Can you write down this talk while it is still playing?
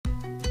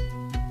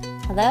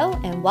Hello,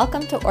 and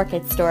welcome to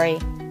Orchid Story,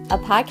 a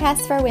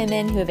podcast for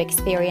women who have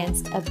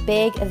experienced a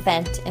big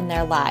event in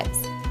their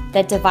lives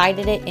that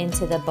divided it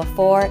into the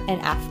before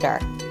and after.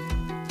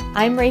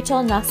 I'm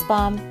Rachel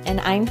Nussbaum,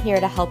 and I'm here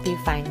to help you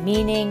find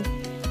meaning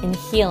and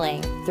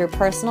healing through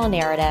personal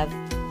narrative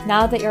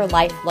now that your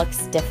life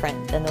looks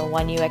different than the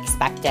one you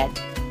expected.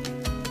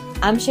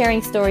 I'm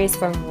sharing stories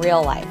from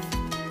real life.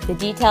 The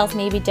details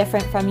may be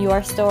different from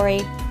your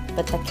story,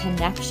 but the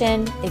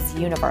connection is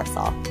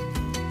universal.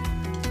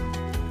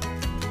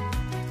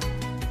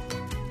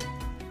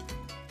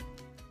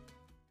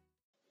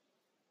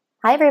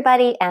 Hi,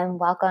 everybody, and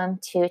welcome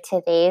to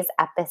today's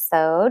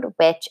episode,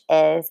 which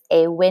is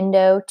a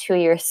window to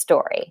your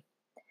story.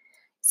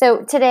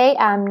 So today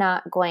I'm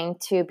not going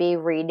to be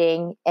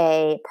reading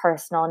a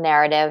personal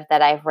narrative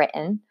that I've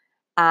written.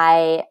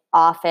 I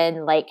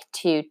often like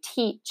to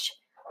teach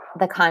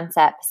the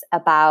concepts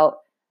about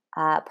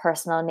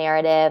personal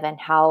narrative and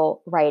how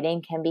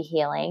writing can be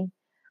healing.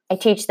 I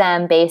teach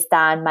them based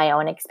on my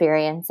own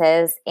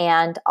experiences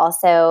and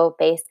also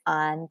based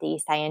on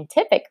the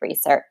scientific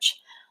research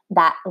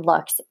that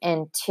looks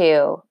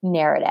into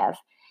narrative.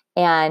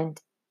 And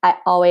I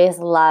always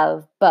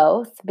love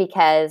both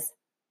because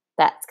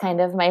that's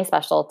kind of my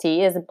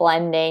specialty, is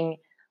blending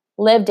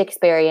lived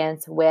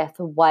experience with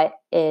what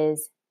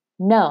is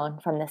known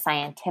from the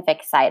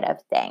scientific side of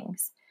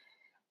things.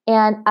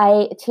 And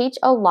I teach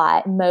a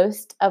lot.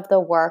 Most of the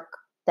work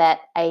that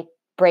I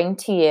bring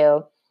to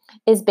you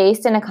is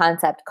based in a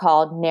concept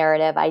called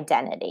narrative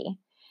identity.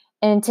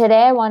 And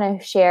today I want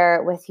to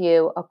share with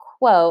you a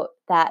quote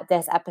that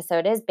this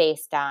episode is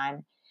based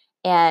on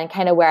and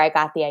kind of where I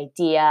got the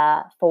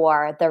idea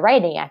for the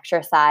writing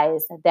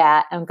exercise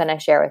that I'm going to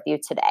share with you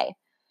today.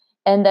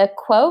 And the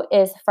quote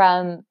is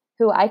from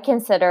who I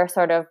consider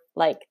sort of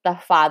like the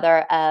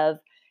father of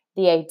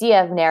the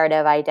idea of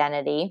narrative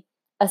identity,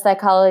 a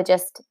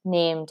psychologist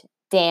named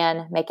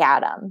Dan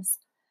McAdams.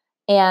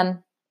 And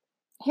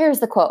here's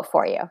the quote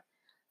for you.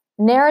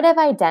 Narrative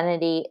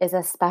identity is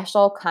a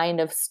special kind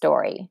of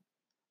story.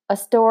 A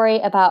story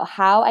about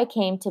how I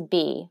came to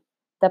be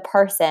the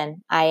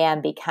person I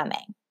am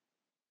becoming.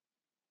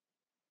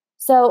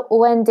 So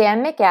when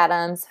Dan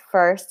McAdams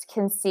first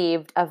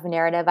conceived of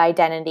narrative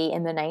identity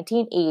in the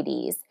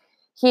 1980s,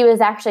 he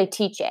was actually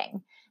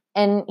teaching.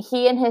 And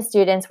he and his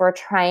students were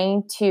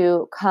trying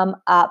to come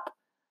up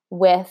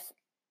with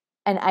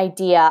an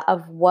idea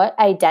of what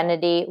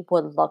identity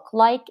would look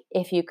like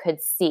if you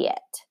could see it.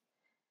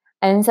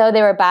 And so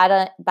they were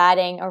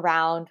batting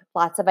around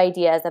lots of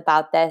ideas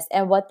about this.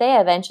 And what they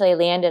eventually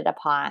landed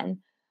upon,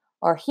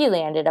 or he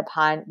landed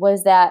upon,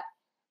 was that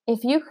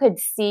if you could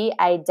see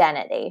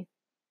identity,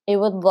 it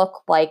would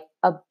look like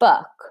a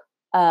book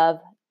of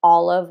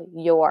all of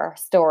your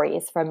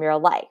stories from your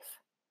life.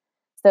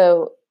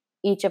 So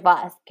each of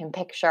us can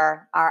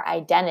picture our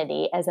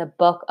identity as a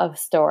book of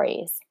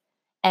stories.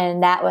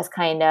 And that was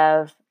kind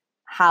of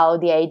how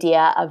the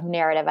idea of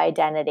narrative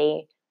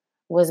identity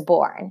was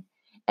born.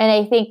 And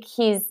I think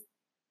he's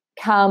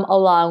come a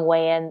long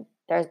way, and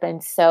there's been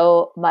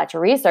so much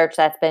research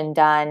that's been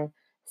done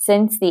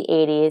since the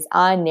 80s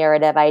on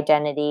narrative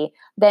identity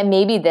that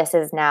maybe this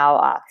is now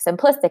a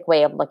simplistic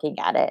way of looking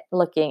at it,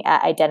 looking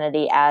at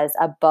identity as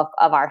a book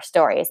of our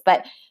stories.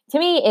 But to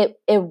me,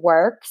 it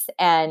works,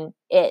 and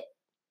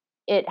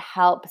it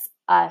helps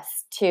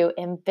us to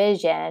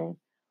envision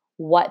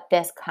what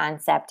this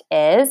concept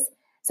is.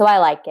 So I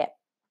like it.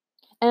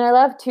 And I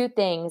love two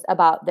things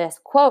about this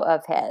quote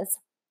of his.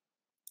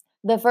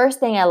 The first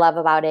thing I love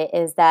about it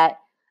is that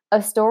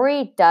a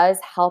story does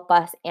help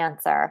us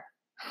answer,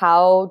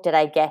 how did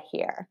I get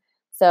here?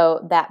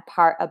 So that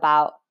part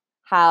about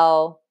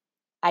how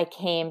I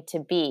came to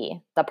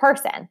be the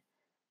person.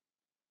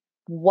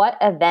 What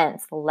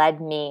events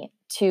led me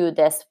to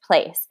this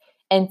place?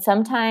 And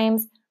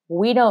sometimes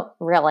we don't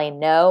really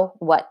know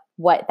what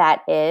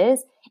that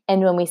is.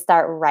 And when we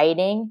start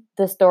writing,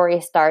 the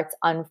story starts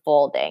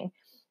unfolding.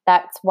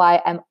 That's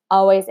why I'm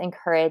always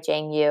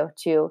encouraging you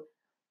to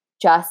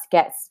just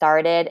get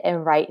started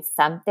and write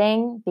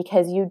something,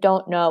 because you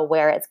don't know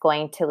where it's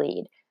going to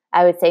lead.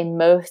 I would say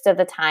most of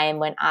the time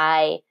when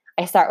I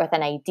start with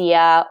an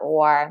idea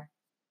or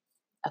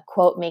a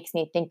quote makes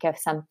me think of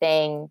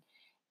something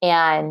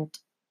and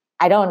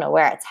I don't know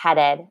where it's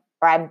headed,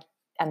 or I'm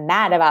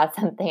mad about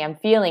something, I'm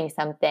feeling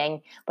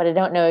something, but I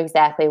don't know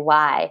exactly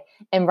why.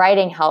 And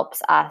writing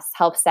helps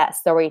that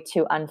story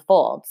to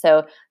unfold.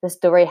 So the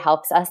story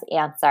helps us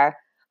answer,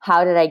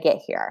 how did I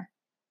get here?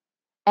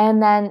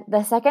 And then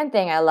the second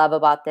thing I love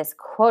about this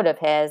quote of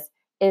his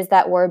is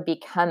that word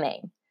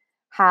becoming,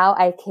 how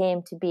I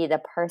came to be the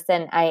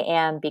person I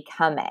am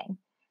becoming.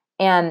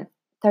 And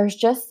there's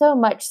just so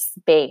much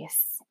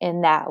space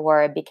in that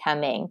word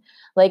becoming.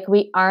 Like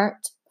we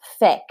aren't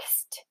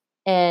fixed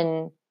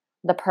in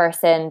the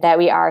person that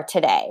we are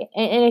today.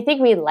 And I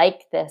think we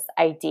like this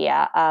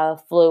idea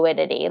of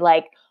fluidity.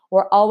 Like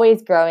we're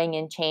always growing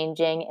and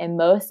changing. And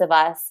most of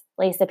us,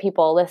 at least the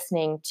people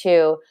listening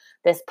to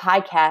this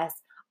podcast,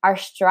 are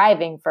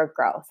striving for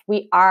growth.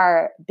 We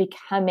are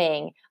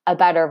becoming a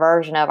better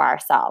version of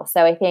ourselves.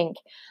 So I think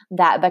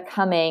that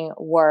becoming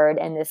word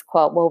in this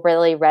quote will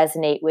really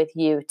resonate with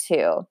you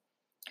too.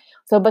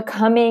 So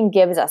becoming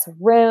gives us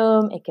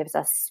room, it gives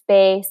us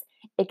space,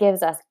 it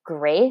gives us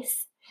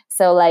grace.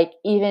 So like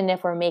even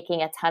if we're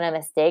making a ton of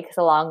mistakes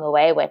along the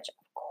way, which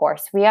of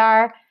course we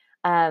are,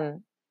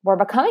 we're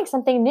becoming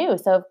something new.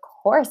 So of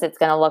course it's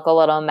going to look a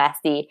little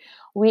messy.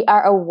 We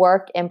are a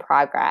work in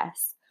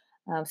progress.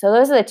 So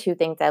those are the two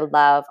things I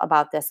love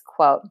about this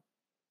quote.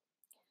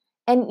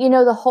 And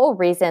the whole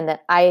reason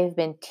that I've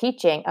been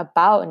teaching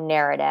about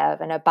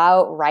narrative and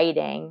about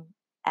writing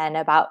and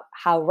about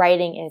how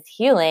writing is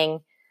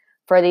healing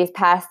for these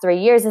past 3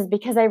 years is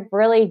because I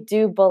really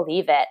do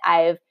believe it.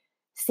 I've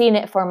seen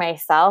it for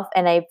myself,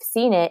 and I've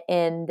seen it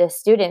in the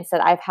students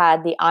that I've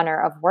had the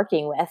honor of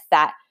working with,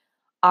 that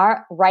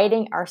our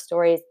writing our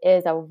stories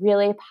is a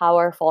really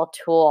powerful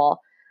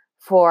tool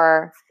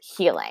for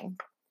healing.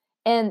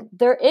 And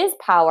there is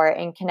power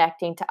in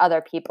connecting to other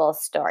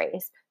people's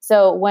stories.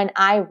 So when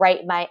I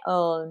write my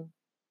own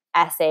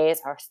essays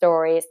or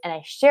stories and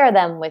I share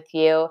them with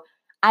you,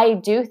 I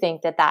do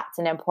think that that's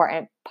an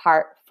important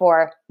part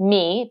for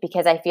me,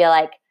 because I feel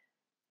like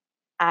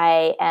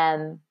I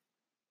am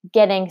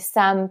getting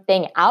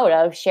something out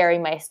of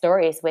sharing my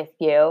stories with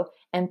you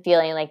and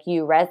feeling like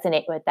you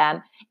resonate with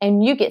them,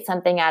 and you get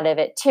something out of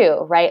it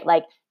too, right?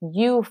 Like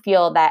you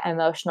feel that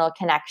emotional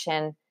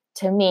connection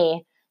to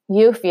me.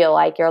 You feel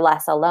like you're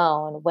less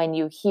alone when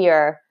you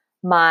hear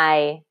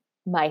my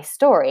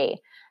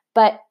story.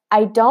 But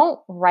I don't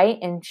write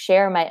and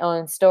share my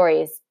own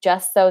stories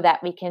just so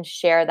that we can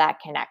share that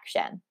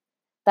connection.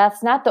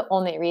 That's not the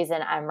only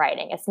reason I'm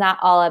writing. It's not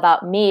all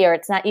about me, or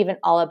it's not even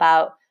all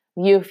about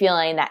you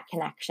feeling that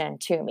connection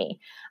to me.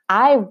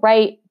 I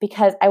write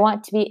because I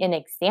want to be an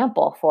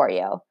example for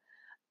you.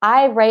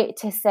 I write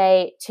to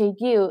say to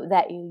you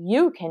that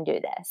you can do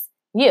this.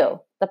 You,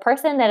 the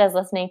person that is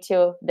listening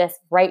to this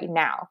right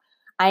now,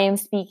 I am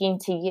speaking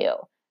to you.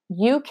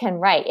 You can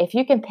write. If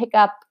you can pick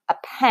up a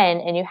pen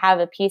and you have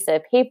a piece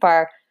of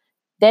paper,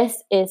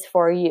 this is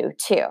for you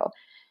too.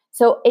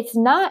 So it's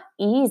not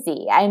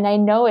easy. And I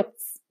know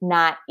it's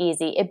not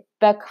easy. It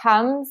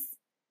becomes,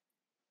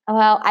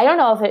 well, I don't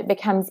know if it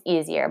becomes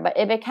easier, but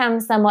it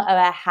becomes somewhat of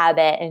a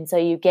habit. And so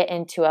you get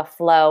into a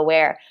flow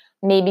where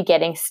maybe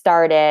getting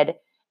started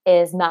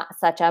is not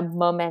such a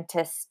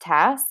momentous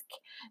task.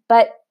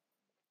 But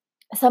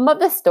some of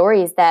the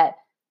stories that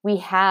we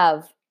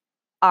have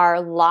are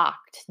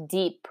locked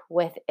deep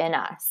within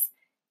us.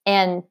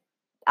 And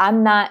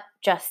I'm not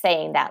just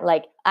saying that.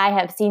 Like, I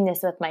have seen this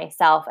with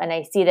myself, and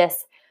I see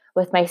this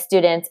with my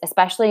students,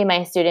 especially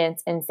my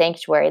students in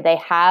Sanctuary. They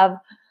have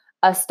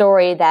a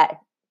story that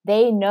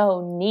they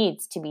know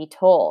needs to be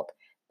told,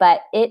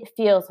 but it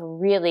feels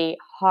really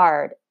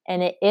hard,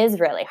 and it is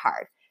really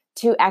hard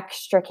to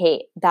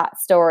extricate that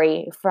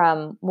story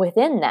from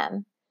within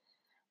them.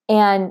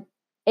 And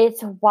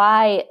it's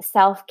why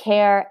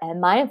self-care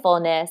and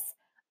mindfulness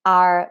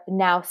are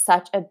now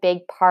such a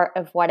big part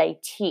of what I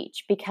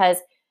teach, because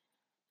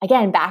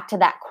again, back to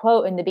that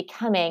quote in the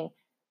becoming,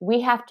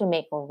 we have to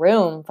make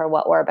room for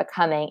what we're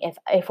becoming.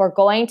 If we're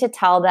going to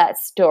tell that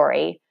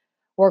story,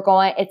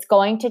 it's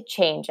going to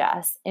change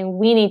us, and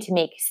we need to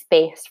make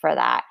space for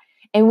that.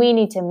 And we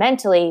need to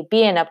mentally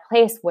be in a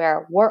place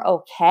where we're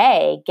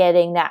okay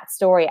getting that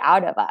story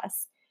out of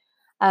us.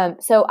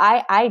 So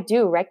I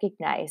do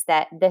recognize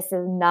that this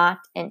is not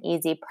an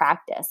easy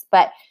practice,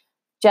 but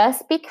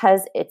just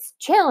because it's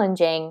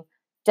challenging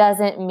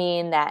doesn't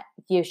mean that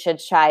you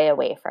should shy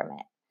away from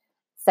it.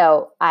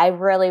 So I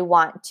really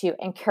want to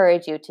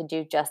encourage you to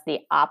do just the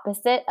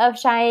opposite of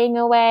shying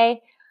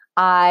away.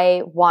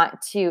 I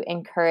want to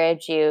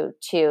encourage you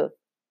to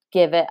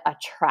give it a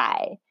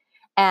try.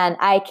 And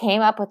I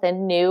came up with a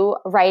new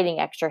writing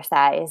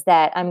exercise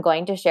that I'm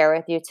going to share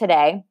with you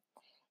today.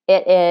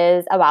 It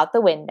is about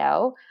the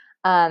window.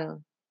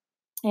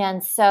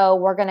 And so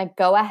we're going to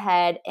go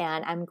ahead,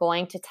 and I'm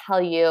going to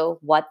tell you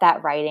what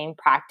that writing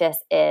practice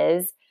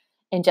is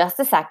in just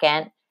a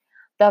second.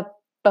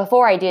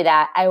 Before I do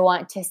that, I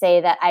want to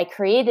say that I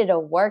created a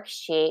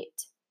worksheet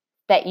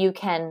that you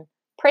can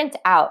print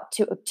out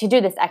to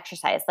do this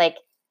exercise. Like,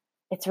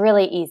 it's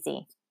really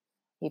easy.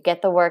 You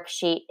get the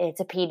worksheet, it's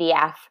a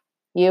PDF,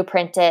 you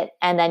print it,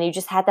 and then you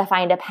just have to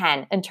find a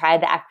pen and try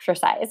the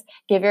exercise.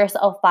 Give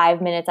yourself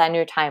 5 minutes on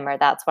your timer.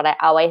 That's what I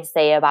always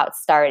say about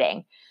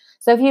starting.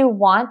 So if you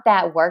want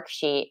that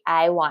worksheet,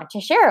 I want to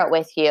share it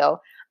with you.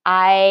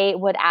 I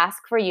would ask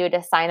for you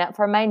to sign up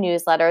for my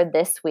newsletter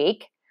this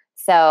week.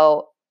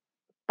 So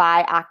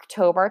by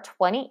October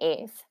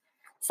 28th,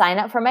 sign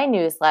up for my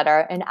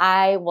newsletter, and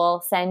I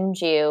will send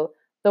you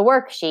the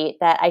worksheet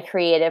that I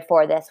created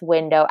for this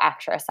window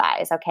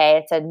exercise. Okay,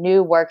 it's a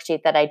new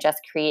worksheet that I just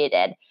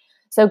created.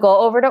 So go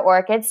over to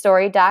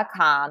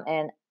orchidstory.com,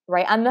 and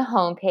right on the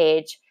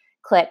homepage,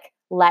 click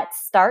Let's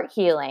Start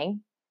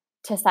Healing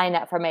to sign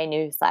up for my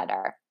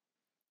newsletter,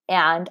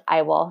 and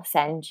I will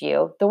send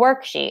you the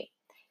worksheet.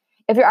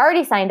 If you're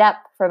already signed up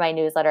for my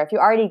newsletter, if you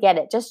already get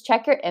it, just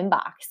check your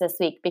inbox this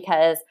week,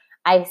 because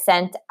I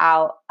sent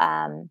out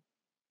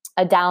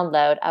a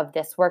download of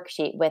this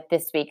worksheet with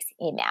this week's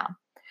email.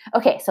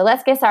 Okay, so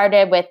let's get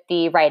started with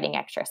the writing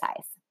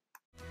exercise.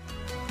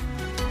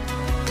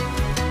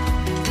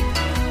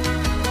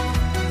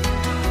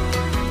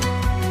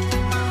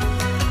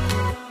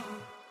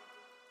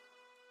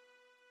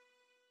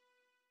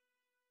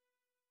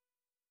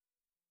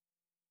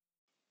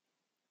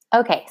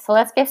 Okay, so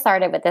let's get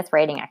started with this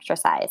writing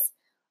exercise.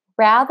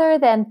 Rather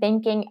than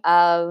thinking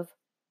of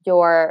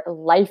your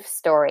life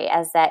story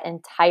as that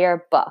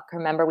entire book,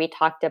 remember we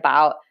talked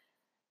about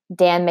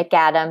Dan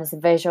McAdams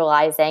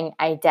visualizing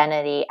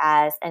identity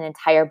as an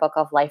entire book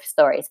of life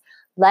stories.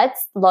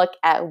 Let's look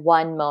at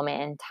one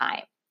moment in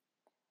time.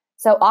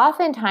 So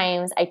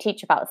oftentimes I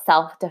teach about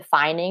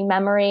self-defining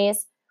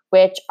memories,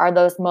 which are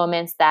those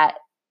moments that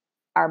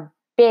are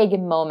big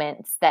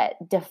moments that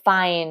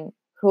define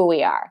who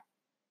we are.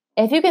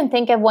 If you can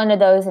think of one of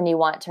those and you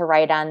want to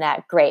write on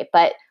that, great.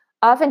 But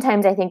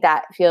oftentimes I think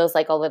that feels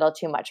like a little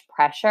too much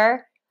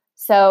pressure.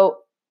 So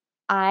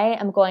I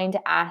am going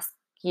to ask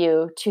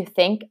you to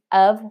think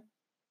of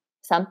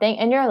something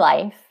in your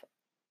life,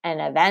 an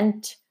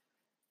event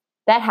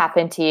that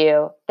happened to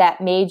you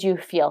that made you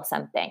feel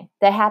something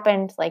that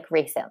happened like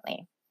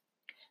recently.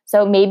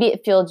 So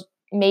maybe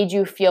made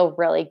you feel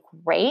really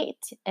great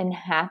and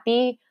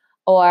happy,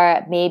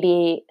 or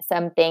maybe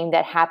something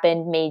that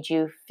happened made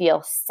you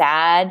feel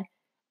sad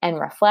and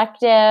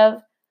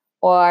reflective,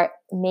 or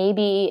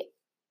maybe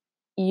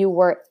you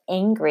were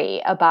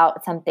angry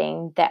about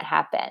something that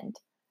happened.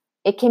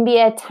 It can be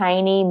a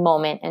tiny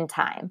moment in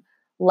time,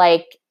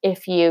 like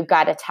if you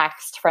got a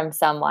text from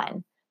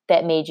someone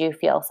that made you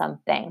feel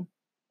something.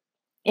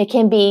 It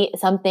can be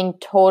something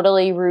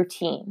totally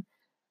routine,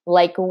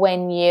 like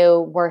when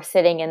you were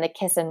sitting in the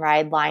kiss and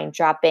ride line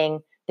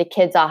dropping the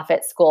kids off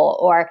at school,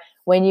 or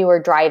when you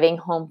were driving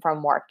home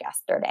from work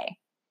yesterday.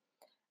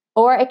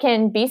 Or it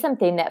can be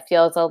something that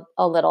feels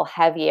a little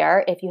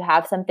heavier if you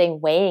have something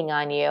weighing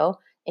on you,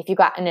 if you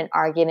got in an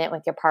argument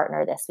with your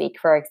partner this week,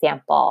 for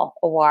example,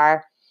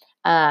 or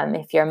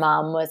if your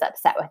mom was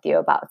upset with you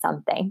about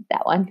something.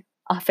 That one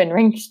often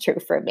rings true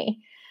for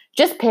me.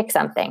 Just pick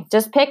something.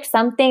 Just pick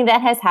something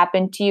that has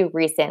happened to you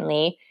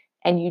recently,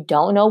 and you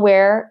don't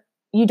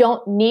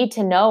need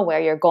to know where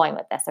you're going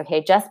with this,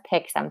 okay? Just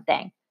pick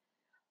something.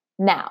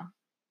 Now,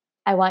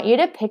 I want you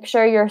to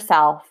picture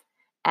yourself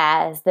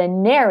as the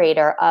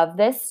narrator of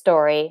this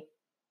story,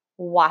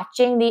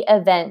 watching the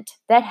event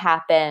that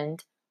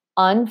happened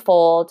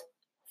unfold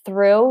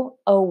through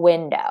a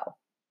window,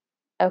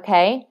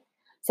 okay?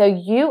 So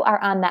you are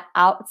on the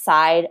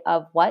outside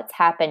of what's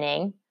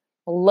happening,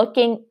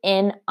 looking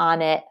in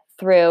on it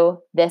through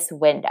this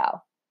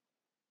window.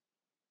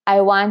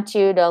 I want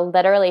you to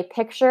literally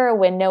picture a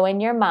window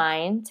in your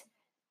mind,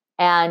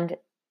 and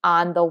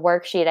on the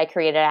worksheet I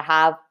created,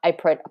 I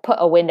put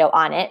a window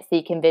on it so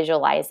you can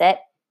visualize it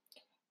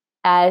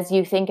as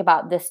you think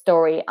about this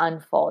story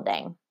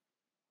unfolding.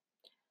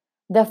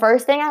 The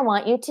first thing I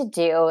want you to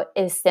do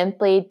is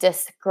simply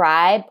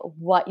describe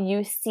what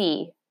you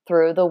see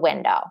through the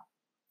window.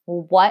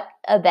 What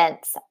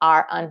events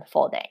are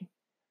unfolding?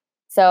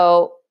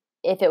 So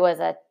if it was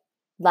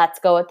let's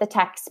go with the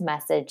text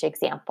message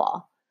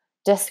example.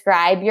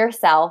 Describe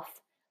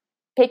yourself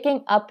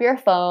picking up your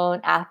phone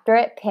after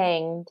it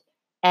pinged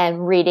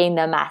and reading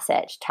the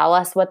message. Tell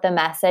us what the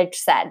message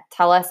said.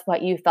 Tell us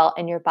what you felt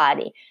in your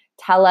body.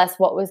 Tell us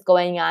what was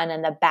going on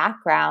in the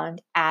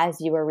background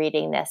as you were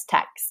reading this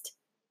text.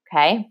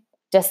 Okay?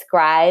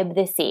 Describe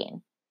the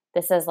scene.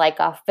 This is like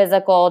a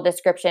physical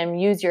description.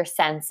 Use your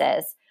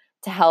senses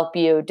to help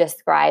you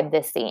describe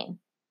the scene.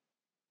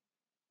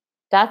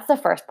 That's the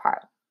first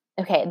part.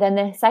 Okay, then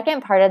the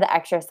second part of the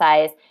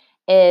exercise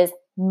is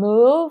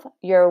move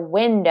your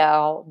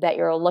window that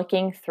you're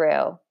looking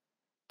through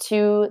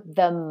to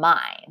the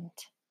mind.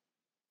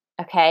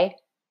 Okay,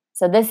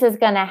 so this is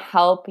going to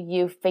help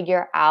you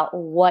figure out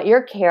what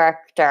your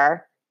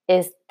character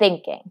is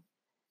thinking.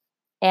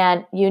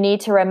 And you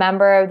need to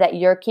remember that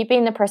you're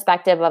keeping the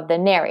perspective of the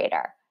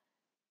narrator.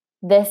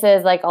 This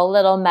is like a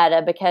little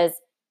meta because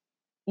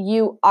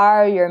you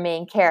are your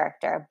main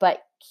character, but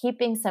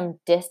keeping some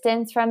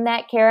distance from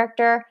that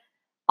character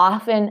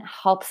often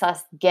helps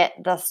us get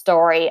the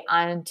story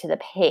onto the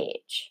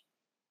page.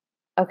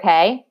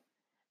 Okay?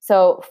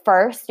 So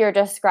first, you're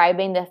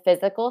describing the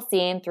physical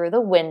scene through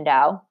the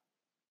window.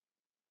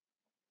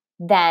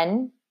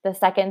 Then the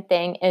second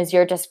thing is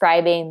you're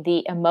describing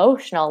the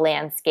emotional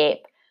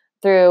landscape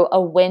through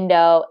a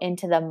window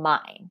into the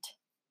mind.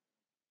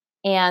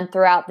 And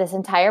throughout this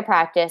entire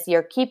practice,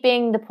 you're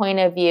keeping the point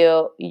of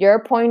view. Your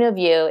point of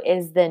view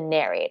is the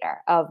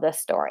narrator of the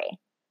story.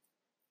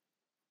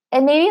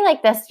 And maybe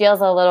like this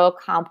feels a little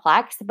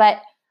complex, but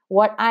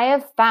what I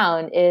have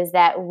found is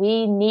that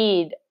we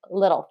need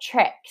little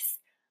tricks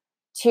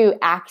to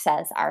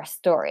access our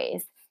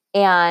stories.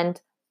 And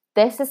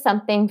this is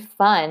something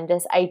fun,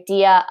 this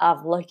idea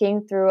of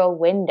looking through a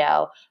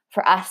window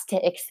for us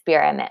to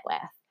experiment with.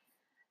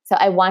 So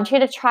I want you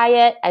to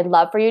try it. I'd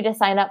love for you to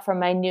sign up for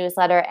my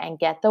newsletter and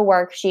get the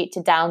worksheet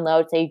to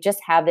download so you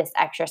just have this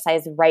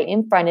exercise right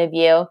in front of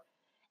you.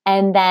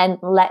 and then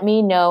let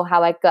me know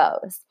how it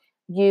goes.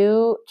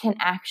 You can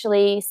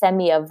actually send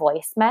me a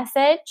voice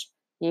message.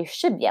 You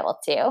should be able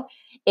to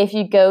if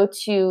you go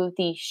to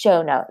the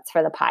show notes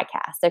for the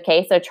podcast.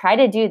 Okay, so try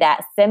to do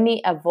that. Send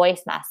me a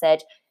voice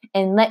message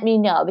and let me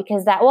know,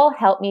 because that will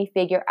help me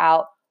figure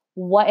out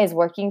what is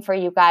working for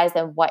you guys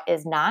and what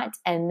is not.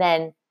 And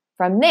then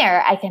from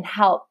there, I can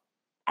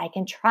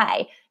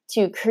try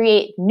to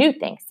create new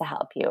things to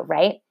help you,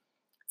 right?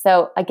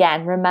 So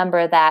again,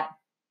 remember that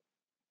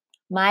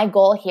my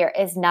goal here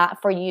is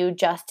not for you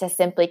just to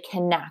simply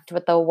connect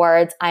with the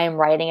words I am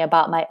writing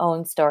about my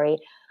own story.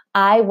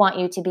 I want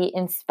you to be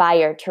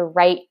inspired to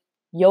write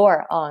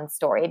your own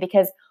story,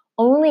 because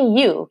only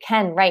you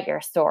can write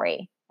your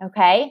story,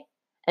 okay?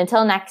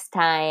 Until next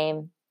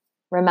time,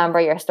 remember,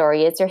 your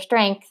story is your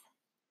strength.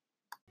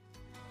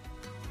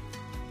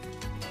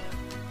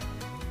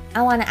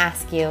 I want to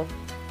ask you,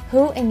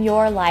 who in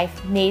your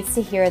life needs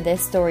to hear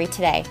this story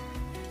today?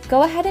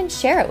 Go ahead and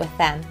share it with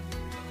them.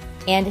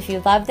 And if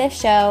you love this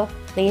show,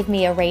 leave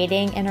me a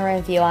rating and a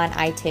review on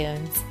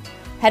iTunes.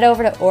 Head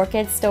over to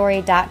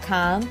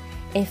orchidstory.com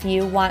if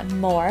you want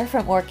more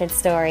from Orchid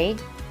Story.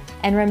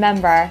 And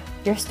remember,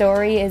 your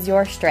story is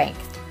your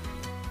strength.